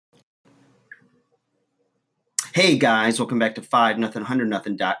Hey guys, welcome back to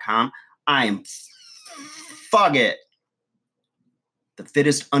 5nothing100nothing.com. I am Foggett, the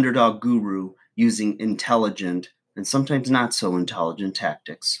fittest underdog guru using intelligent and sometimes not so intelligent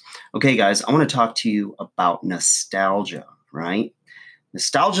tactics. Okay, guys, I want to talk to you about nostalgia, right?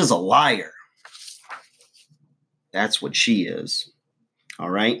 Nostalgia's a liar. That's what she is. All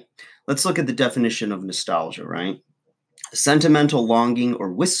right. Let's look at the definition of nostalgia, right? A sentimental longing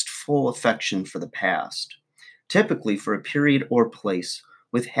or wistful affection for the past, typically for a period or place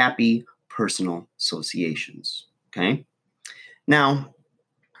with happy personal associations. Okay. Now,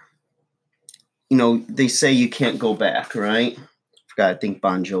 they say you can't go back, right? I think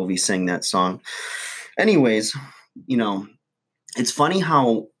Bon Jovi sang that song. Anyways, it's funny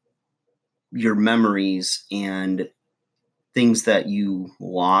how your memories and things that you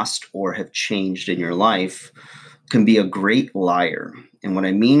lost or have changed in your life can be a great liar. And what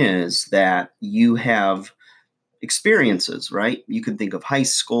I mean is that you have experiences, right? You can think of high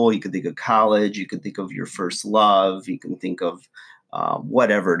school, you could think of college, you could think of your first love, you can think of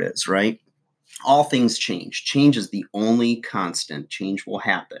whatever it is, right? All things change. Change is the only constant. Change will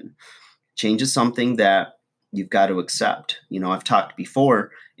happen. Change is something that you've got to accept. I've talked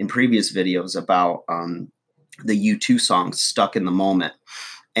before in previous videos about the U2 song Stuck in the Moment.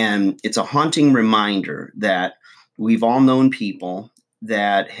 And it's a haunting reminder that we've all known people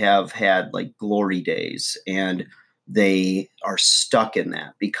that have had like glory days and they are stuck in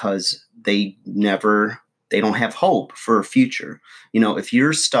that because they don't have hope for a future. If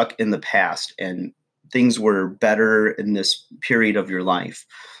you're stuck in the past and things were better in this period of your life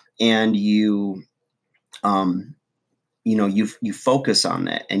and you focus on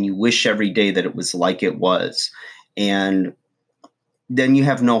that and you wish every day that it was like it was, and then you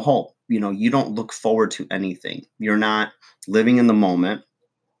have no hope. You don't look forward to anything. You're not living in the moment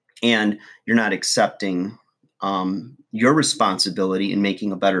and you're not accepting your responsibility in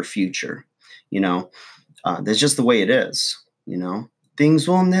making a better future. That's just the way it is. Things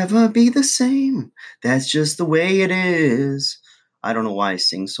will never be the same. That's just the way it is. I don't know why I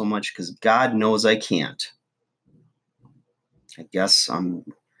sing so much because God knows I can't. I guess I'm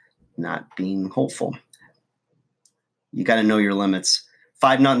not being hopeful. You got to know your limits.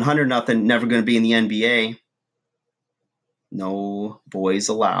 5-0, never going to be in the NBA. No boys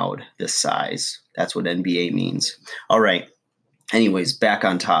allowed this size. That's what NBA means. All right. Anyways, back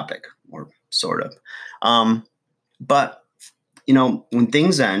on topic, or sort of. But when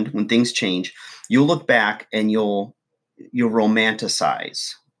things end, when things change, you'll look back and you'll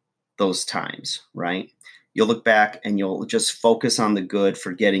romanticize those times, right? You'll look back and you'll just focus on the good,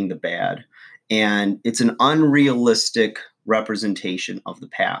 forgetting the bad. And it's an unrealistic representation of the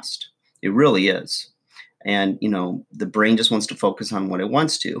past. It really is. And, the brain just wants to focus on what it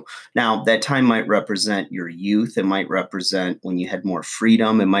wants to. Now, that time might represent your youth. It might represent when you had more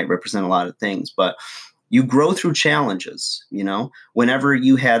freedom. It might represent a lot of things. But you grow through challenges, whenever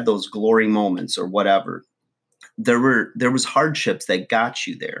you had those glory moments or whatever, there was hardships that got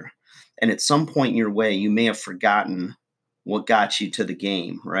you there. And at some point in your way, you may have forgotten what got you to the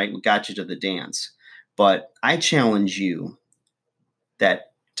game, right? What got you to the dance. But I challenge you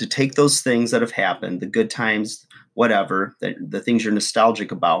to take those things that have happened, the good times, whatever, the things you're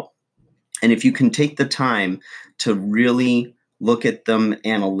nostalgic about. And if you can take the time to really look at them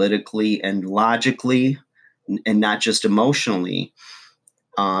analytically and logically and not just emotionally,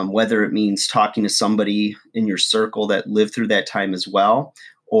 whether it means talking to somebody in your circle that lived through that time as well,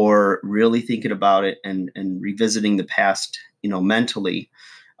 or really thinking about it and revisiting the past, mentally,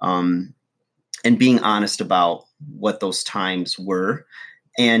 and being honest about what those times were.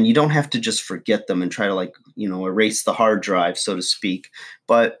 And you don't have to just forget them and try to erase the hard drive, so to speak,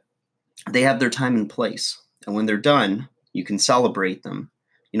 but they have their time and place. And when they're done, you can celebrate them.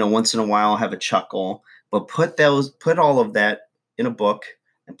 Once in a while, have a chuckle, but put all of that in a book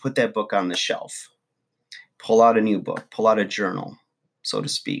and put that book on the shelf. Pull out a new book, pull out a journal, so to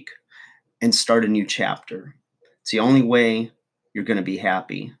speak, and start a new chapter. It's the only way you're going to be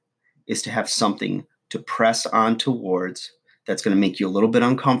happy is to have something to press on towards that's going to make you a little bit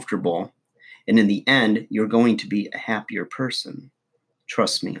uncomfortable. And in the end, you're going to be a happier person.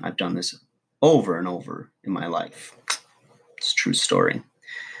 Trust me, I've done this over and over in my life. It's a true story.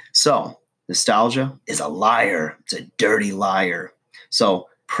 So, nostalgia is a liar. It's a dirty liar. So,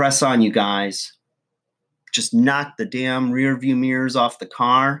 press on, you guys. Just knock the damn rear view mirrors off the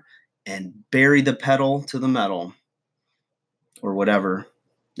car and bury the pedal to the metal, or whatever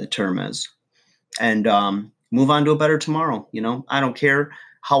the term is. And move on to a better tomorrow. I don't care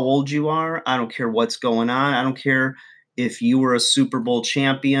how old you are. I don't care what's going on. I don't care if you were a Super Bowl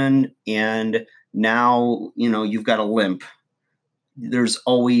champion and Now, you've got a limp. There's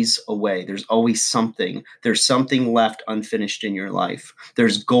always a way. There's always something. There's something left unfinished in your life.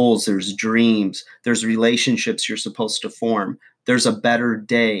 There's goals, there's dreams, there's relationships you're supposed to form. There's a better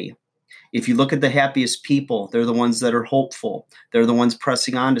day. If you look at the happiest people, they're the ones that are hopeful. They're the ones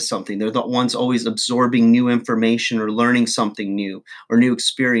pressing on to something. They're the ones always absorbing new information or learning something new or new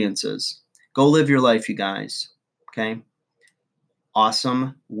experiences. Go live your life, you guys. Okay?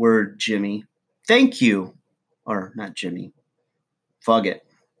 Awesome word, Jimmy. Thank you. Or not Jimmy. Fugget.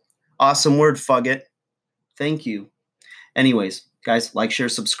 Awesome word, Fugget. Thank you. Anyways, guys, like, share,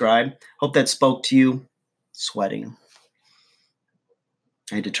 subscribe. Hope that spoke to you. Sweating.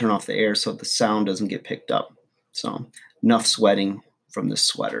 I had to turn off the air so the sound doesn't get picked up. So enough sweating from this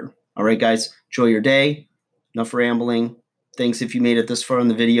sweater. All right, guys, enjoy your day. Enough rambling. Thanks if you made it this far in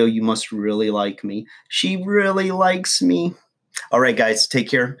the video. You must really like me. She really likes me. All right, guys, take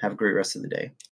care. Have a great rest of the day.